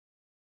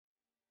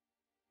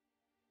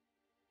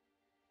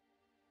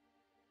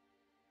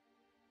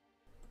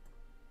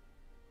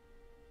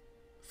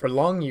For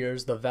long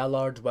years the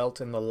Valar dwelt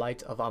in the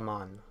light of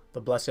Aman,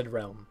 the Blessed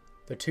Realm.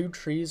 The two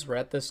trees were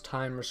at this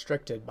time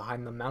restricted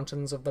behind the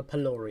mountains of the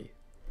Pelori.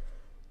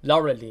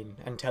 Laurelin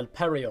and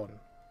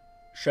Telperion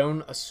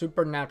shone a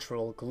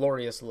supernatural,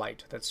 glorious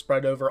light that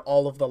spread over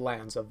all of the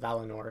lands of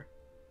Valinor.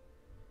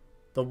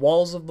 The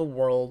walls of the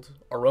world,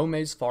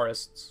 Orome's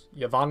forests,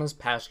 Yavanna's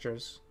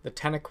pastures, the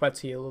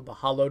Tanaquetil, the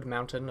hallowed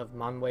mountain of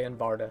Manwë and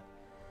Varda,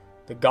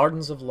 the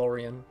gardens of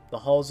Lorien, the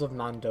halls of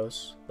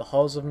Nandos, the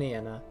halls of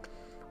Nienna,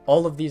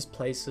 all of these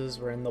places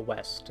were in the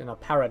west, in a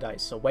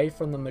paradise away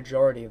from the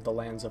majority of the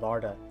lands of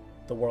Arda,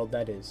 the world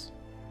that is.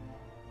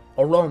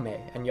 Orome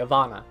and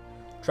Yavanna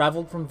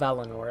traveled from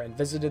Valinor and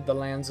visited the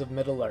lands of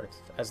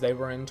Middle-earth as they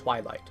were in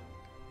twilight.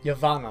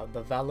 Yavanna,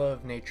 the Vala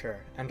of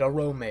nature, and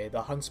Orome,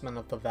 the huntsman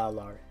of the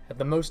Valar, had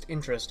the most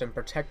interest in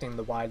protecting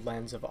the wide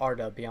lands of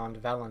Arda beyond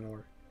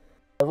Valinor.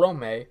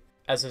 Orome,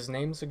 as his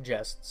name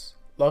suggests,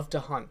 loved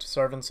to hunt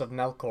servants of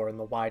Melkor in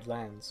the wide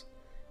lands.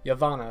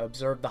 Yavanna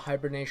observed the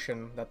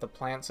hibernation that the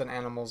plants and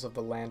animals of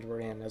the land were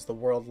in as the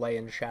world lay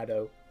in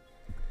shadow.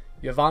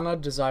 Yavanna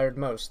desired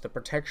most the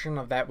protection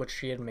of that which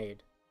she had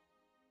made.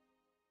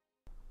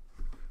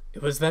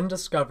 It was then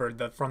discovered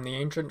that from the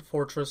ancient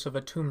fortress of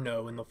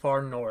Autumno in the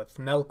far north,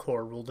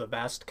 Melkor ruled a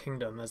vast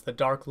kingdom as the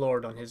Dark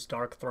Lord on his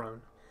dark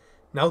throne.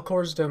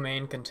 Melkor's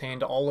domain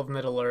contained all of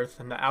Middle-earth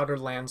and the outer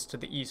lands to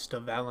the east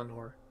of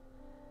Valinor.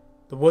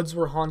 The woods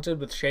were haunted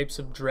with shapes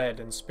of dread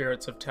and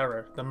spirits of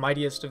terror. The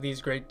mightiest of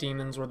these great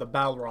demons were the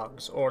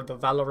Balrogs, or the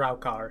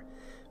Valaraukar,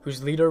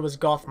 whose leader was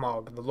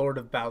Gothmog, the Lord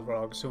of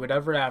Balrogs, who would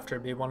ever after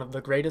be one of the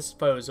greatest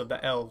foes of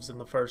the Elves in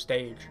the First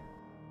Age.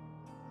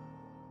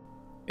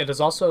 It is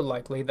also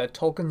likely that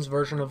Tolkien's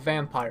version of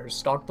vampires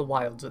stalked the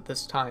wilds at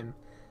this time.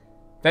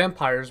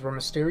 Vampires were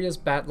mysterious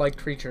bat-like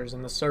creatures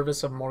in the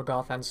service of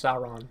Morgoth and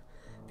Sauron.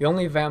 The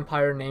only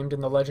vampire named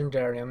in the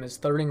Legendarium is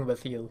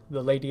Thuringwithil,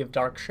 the Lady of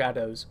Dark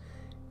Shadows,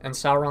 and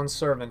Sauron's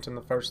servant in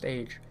the First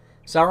Age.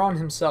 Sauron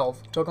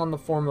himself took on the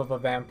form of a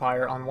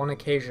vampire on one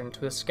occasion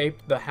to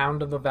escape the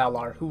Hound of the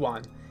Valar,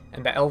 Huan,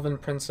 and the elven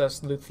princess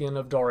Luthien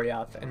of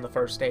Doriath in the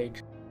First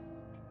Age.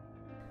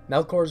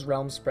 Melkor's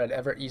realm spread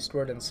ever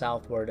eastward and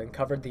southward and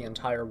covered the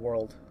entire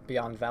world,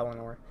 beyond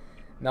Valinor.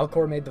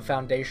 Melkor made the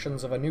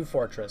foundations of a new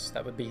fortress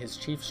that would be his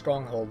chief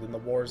stronghold in the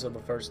wars of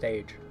the First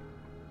Age.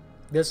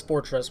 This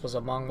fortress was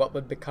among what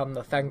would become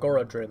the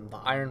Thangorodrim,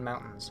 the Iron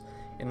Mountains,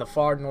 in the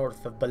far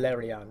north of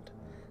Beleriand,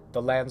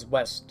 the lands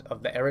west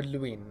of the Ered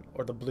Luin,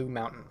 or the Blue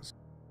Mountains.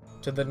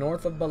 To the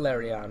north of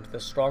Beleriand,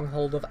 the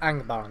stronghold of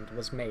Angband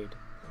was made.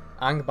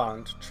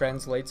 Angband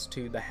translates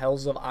to the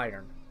Hells of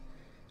Iron.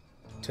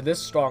 To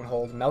this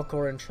stronghold,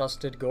 Melkor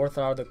entrusted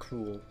Gorthar the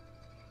Cruel.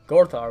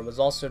 Gorthar was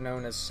also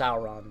known as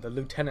Sauron, the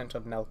lieutenant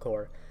of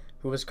Melkor,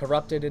 who was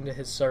corrupted into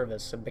his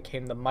service and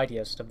became the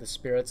mightiest of the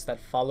spirits that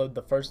followed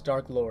the first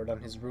Dark Lord on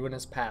his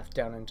ruinous path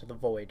down into the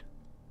void.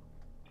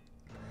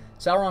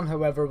 Sauron,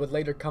 however, would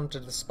later come to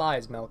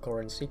despise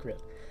Melkor in secret,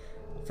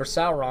 for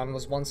Sauron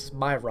was once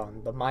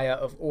Myron, the Maya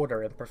of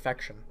order and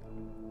perfection.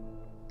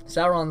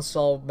 Sauron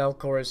saw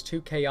Melkor as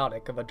too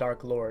chaotic of a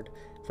Dark Lord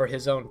for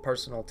his own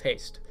personal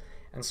taste,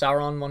 and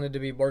Sauron wanted to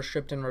be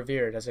worshipped and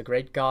revered as a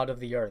great god of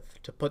the earth,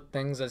 to put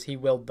things as he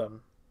willed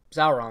them.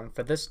 Sauron,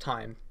 for this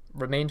time,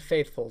 remained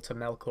faithful to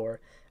Melkor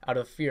out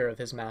of fear of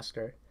his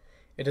master.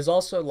 It is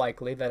also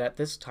likely that at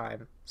this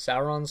time,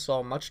 Sauron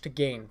saw much to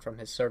gain from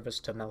his service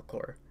to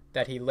Melkor,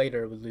 that he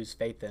later would lose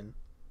faith in.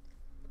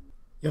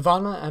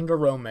 Yavanna and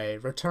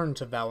Orome returned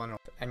to Valinor,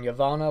 and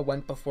Yavanna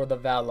went before the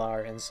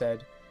Valar and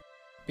said,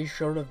 "Be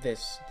sure of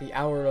this, the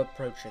hour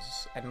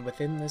approaches, and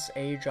within this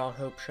age our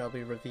hope shall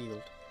be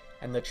revealed,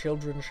 and the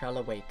children shall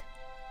awake.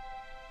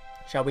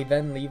 Shall we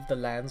then leave the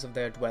lands of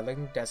their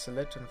dwelling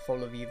desolate and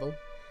full of evil?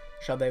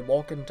 Shall they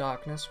walk in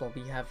darkness while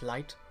we have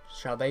light?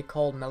 Shall they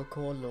call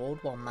Melkor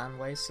Lord while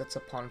Manwë sits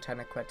upon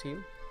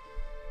Tanaquetil?"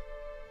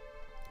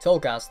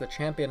 Tolgas, the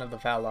champion of the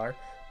Valar,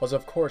 was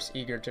of course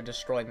eager to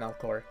destroy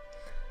Melkor.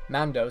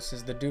 Mandos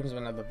is the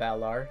doomsman of the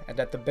Valar, and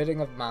at the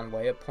bidding of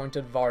Manwë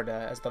appointed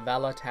Varda as the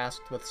Vala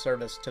tasked with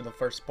service to the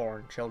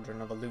firstborn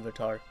children of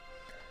Ilúvatar.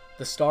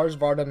 The stars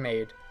Varda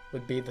made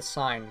would be the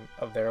sign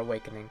of their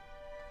awakening.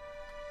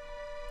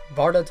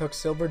 Varda took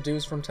silver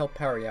dews from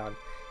Telperion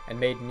and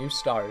made new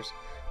stars.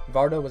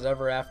 Varda was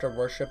ever after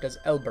worshipped as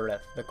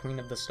Elbereth, the Queen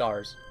of the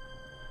Stars.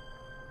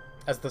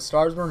 As the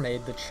stars were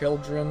made, the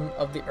children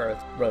of the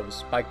earth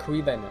rose by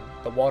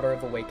Cuivennen, the water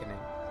of awakening.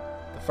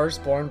 The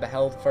firstborn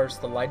beheld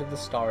first the light of the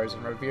stars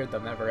and revered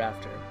them ever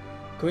after.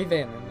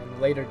 Cuivennen, in the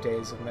later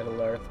days of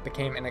Middle-earth,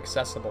 became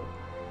inaccessible.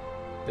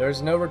 There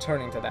is no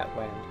returning to that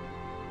land.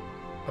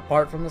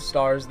 Apart from the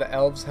stars, the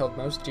elves held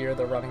most dear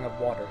the running of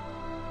water.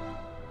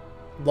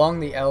 Long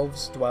the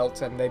elves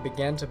dwelt, and they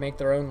began to make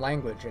their own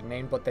language and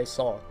named what they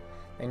saw.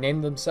 They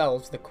named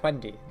themselves the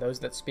Quendi, those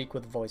that speak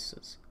with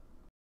voices.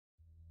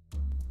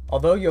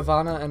 Although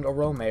Yavanna and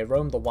Orome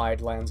roamed the wide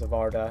lands of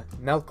Arda,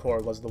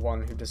 Melkor was the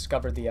one who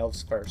discovered the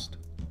elves first.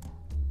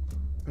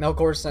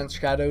 Melkor sent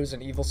shadows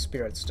and evil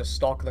spirits to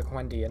stalk the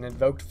Quendi and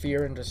invoked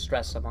fear and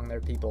distress among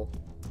their people.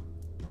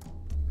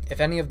 If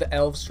any of the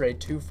elves strayed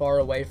too far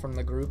away from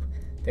the group,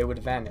 they would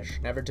vanish,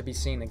 never to be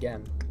seen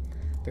again.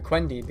 The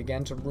Quendi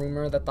began to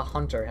rumor that the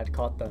hunter had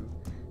caught them.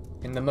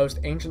 In the most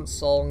ancient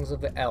songs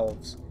of the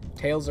Elves,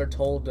 tales are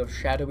told of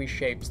shadowy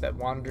shapes that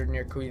wandered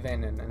near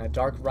Cuivennen and a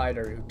dark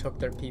rider who took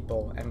their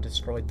people and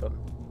destroyed them.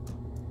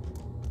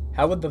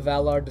 How would the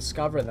Valar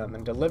discover them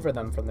and deliver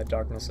them from the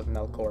darkness of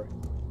Melkor?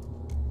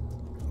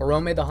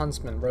 Orome the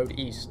huntsman rode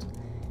east,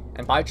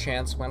 and by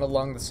chance went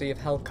along the Sea of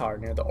Helkar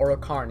near the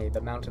Orokarni,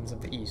 the mountains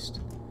of the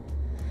east.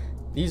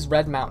 These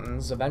red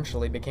mountains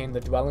eventually became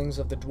the dwellings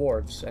of the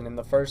dwarves, and in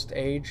the First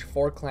Age,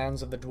 4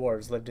 clans of the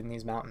dwarves lived in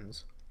these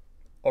mountains.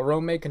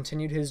 Orome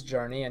continued his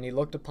journey, and he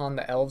looked upon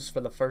the elves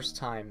for the first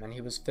time, and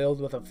he was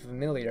filled with a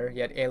familiar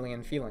yet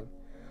alien feeling.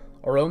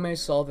 Orome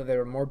saw that they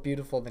were more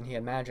beautiful than he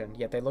imagined,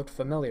 yet they looked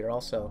familiar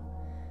also.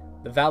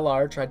 The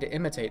Valar tried to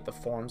imitate the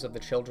forms of the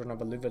children of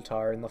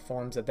Ilúvatar in the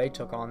forms that they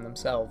took on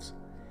themselves.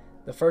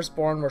 The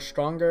firstborn were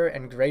stronger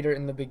and greater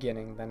in the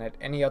beginning than at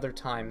any other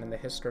time in the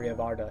history of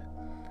Arda.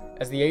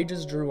 As the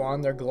ages drew on,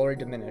 their glory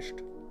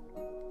diminished.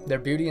 Their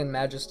beauty and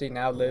majesty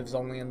now lives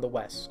only in the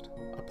west,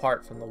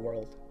 apart from the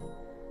world.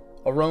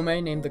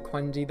 Orome named the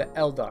Quendi the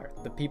Eldar,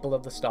 the people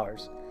of the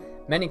stars.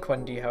 Many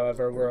Quendi,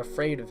 however, were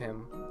afraid of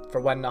him,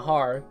 for when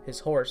Nahar, his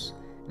horse,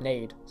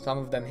 neighed, some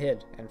of them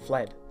hid and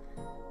fled.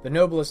 The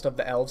noblest of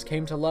the elves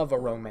came to love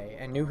Orome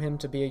and knew him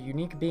to be a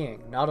unique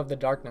being, not of the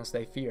darkness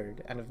they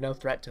feared, and of no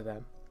threat to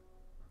them.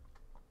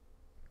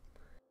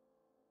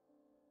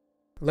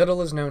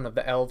 Little is known of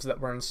the elves that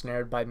were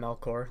ensnared by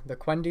Melkor. The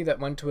Quendi that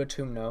went to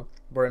Autumno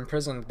were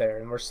imprisoned there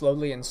and were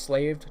slowly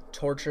enslaved,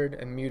 tortured,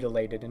 and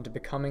mutilated into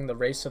becoming the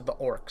race of the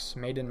Orcs,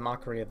 made in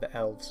mockery of the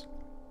elves.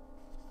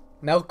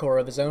 Melkor,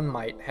 of his own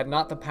might, had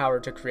not the power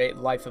to create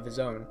life of his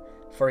own,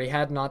 for he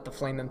had not the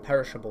flame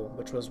imperishable,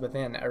 which was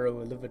within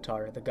Eru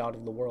Ilúvatar, the god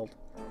of the world.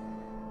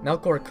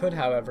 Melkor could,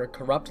 however,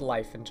 corrupt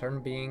life and turn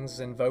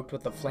beings invoked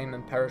with the flame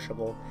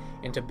imperishable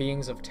into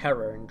beings of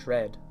terror and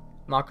dread,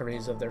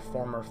 mockeries of their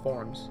former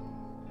forms.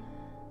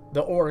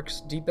 The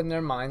Orcs, deep in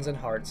their minds and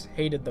hearts,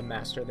 hated the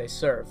master they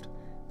served,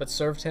 but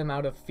served him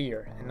out of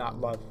fear and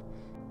not love.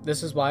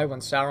 This is why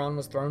when Sauron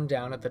was thrown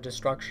down at the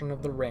destruction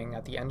of the ring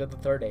at the end of the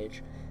Third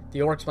Age, the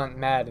Orcs went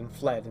mad and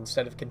fled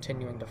instead of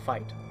continuing to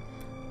fight.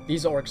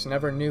 These Orcs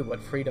never knew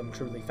what freedom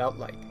truly felt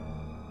like.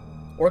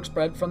 Orcs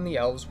bred from the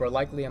Elves were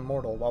likely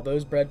immortal, while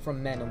those bred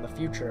from men in the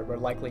future were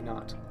likely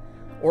not.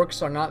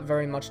 Orcs are not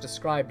very much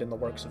described in the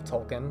works of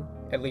Tolkien,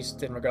 at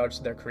least in regards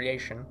to their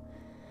creation.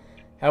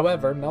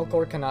 However,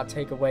 Melkor cannot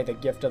take away the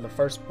gift of the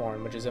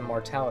firstborn, which is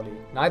immortality,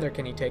 neither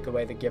can he take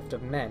away the gift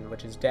of men,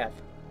 which is death,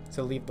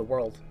 to leave the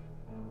world.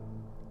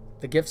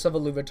 The gifts of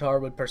Ilúvatar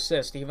would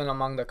persist even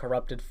among the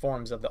corrupted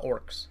forms of the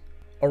Orcs.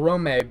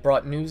 Orome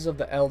brought news of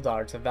the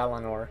Eldar to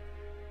Valinor.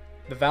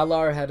 The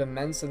Valar had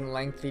immense and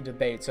lengthy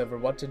debates over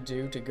what to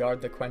do to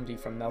guard the Quendi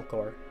from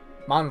Melkor.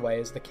 Manwë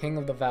is the king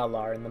of the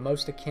Valar and the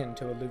most akin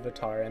to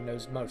Ilúvatar and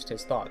knows most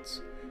his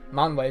thoughts.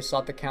 Manwë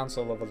sought the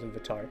counsel of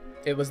Ilúvatar.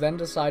 It was then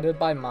decided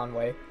by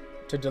Manwë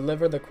to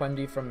deliver the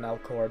Quendi from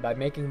Melkor by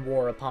making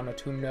war upon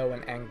Autumno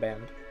and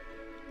Angband.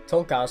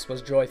 Tolkas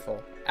was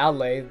joyful.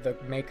 Aule, the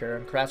maker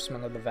and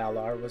craftsman of the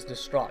Valar, was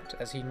distraught,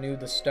 as he knew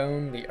the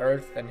stone, the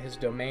earth, and his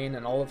domain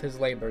and all of his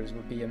labors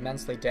would be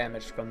immensely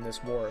damaged from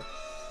this war.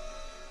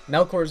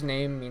 Melkor's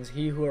name means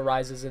he who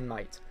arises in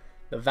might.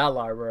 The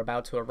Valar were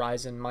about to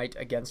arise in might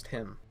against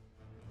him.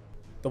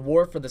 The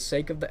war for the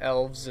sake of the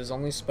Elves is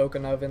only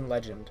spoken of in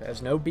legend,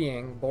 as no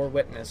being bore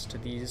witness to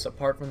these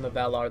apart from the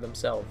Valar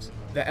themselves.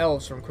 The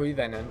Elves from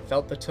Cuivennen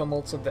felt the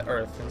tumults of the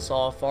earth and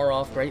saw afar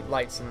off great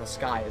lights in the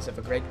sky as if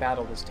a great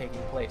battle was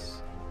taking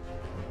place.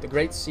 The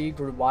great sea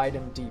grew wide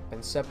and deep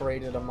and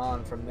separated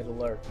Aman from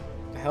Middle-earth.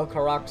 The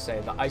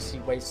Helcaraxe, the icy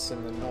wastes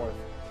in the north,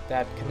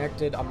 that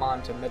connected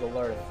Aman to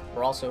Middle-earth,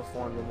 were also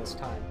formed in this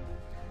time.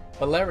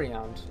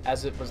 Beleriand,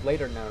 as it was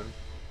later known,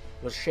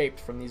 was shaped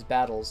from these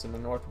battles in the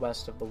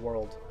northwest of the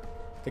world.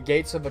 The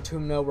gates of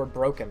Autumno were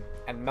broken,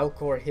 and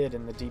Melkor hid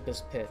in the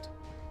deepest pit.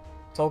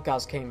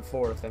 Tolkas came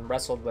forth and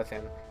wrestled with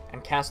him,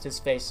 and cast his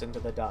face into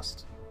the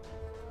dust.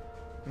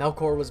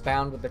 Melkor was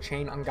bound with the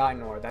chain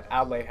Ungainor that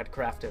Aule had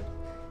crafted,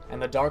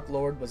 and the Dark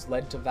Lord was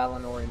led to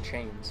Valinor in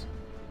chains.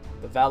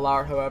 The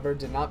Valar, however,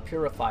 did not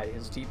purify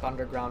his deep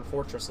underground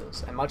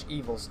fortresses, and much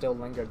evil still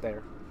lingered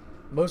there.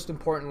 Most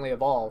importantly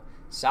of all,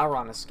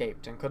 Sauron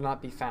escaped and could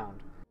not be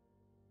found.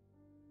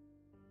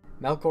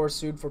 Melkor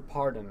sued for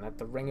pardon at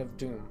the Ring of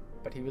Doom,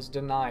 but he was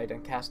denied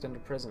and cast into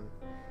prison.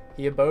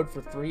 He abode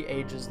for 3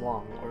 ages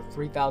long, or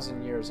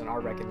 3,000 years in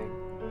our reckoning,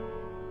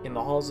 in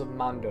the halls of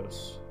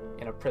Mandos,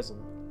 in a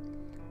prison.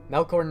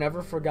 Melkor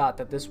never forgot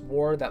that this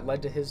war that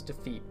led to his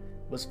defeat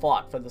was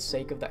fought for the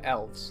sake of the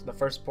Elves, the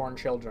firstborn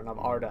children of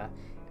Arda,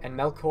 and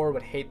Melkor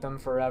would hate them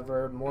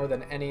forever more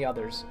than any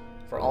others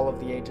for all of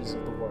the ages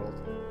of the world.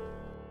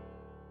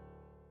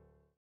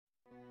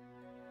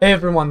 Hey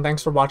everyone,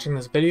 thanks for watching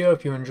this video.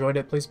 If you enjoyed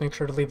it, please make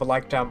sure to leave a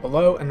like down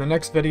below, and the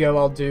next video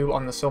I'll do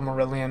on the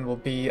Silmarillion will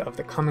be of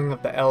the coming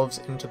of the Elves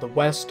into the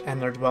West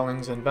and their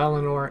dwellings in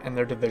Valinor and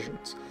their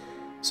divisions.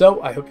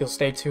 So, I hope you'll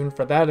stay tuned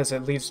for that, as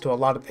it leads to a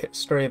lot of the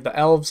history of the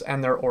Elves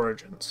and their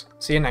origins.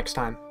 See you next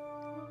time.